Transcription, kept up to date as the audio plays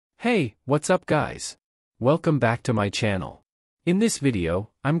Hey, what's up guys? Welcome back to my channel. In this video,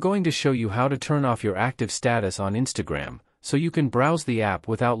 I'm going to show you how to turn off your active status on Instagram, so you can browse the app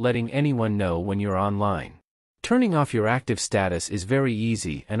without letting anyone know when you're online. Turning off your active status is very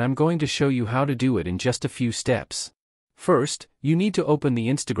easy and I'm going to show you how to do it in just a few steps. First, you need to open the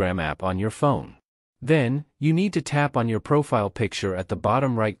Instagram app on your phone. Then, you need to tap on your profile picture at the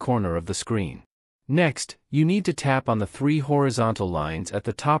bottom right corner of the screen. Next, you need to tap on the three horizontal lines at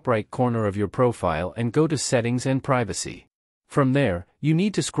the top right corner of your profile and go to Settings and Privacy. From there, you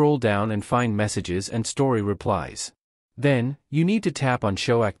need to scroll down and find Messages and Story Replies. Then, you need to tap on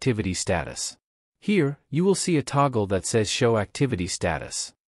Show Activity Status. Here, you will see a toggle that says Show Activity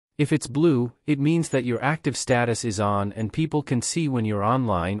Status. If it's blue, it means that your active status is on and people can see when you're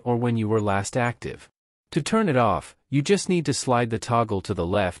online or when you were last active. To turn it off, you just need to slide the toggle to the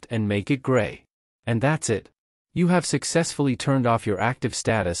left and make it gray. And that's it. You have successfully turned off your active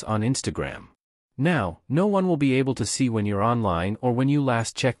status on Instagram. Now, no one will be able to see when you're online or when you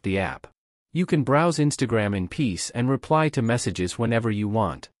last checked the app. You can browse Instagram in peace and reply to messages whenever you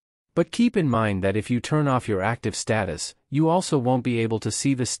want. But keep in mind that if you turn off your active status, you also won't be able to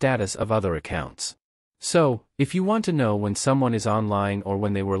see the status of other accounts. So, if you want to know when someone is online or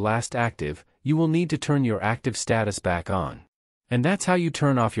when they were last active, you will need to turn your active status back on. And that's how you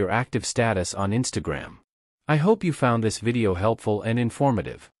turn off your active status on Instagram. I hope you found this video helpful and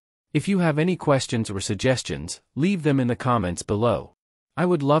informative. If you have any questions or suggestions, leave them in the comments below. I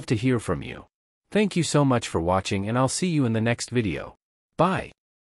would love to hear from you. Thank you so much for watching and I'll see you in the next video. Bye.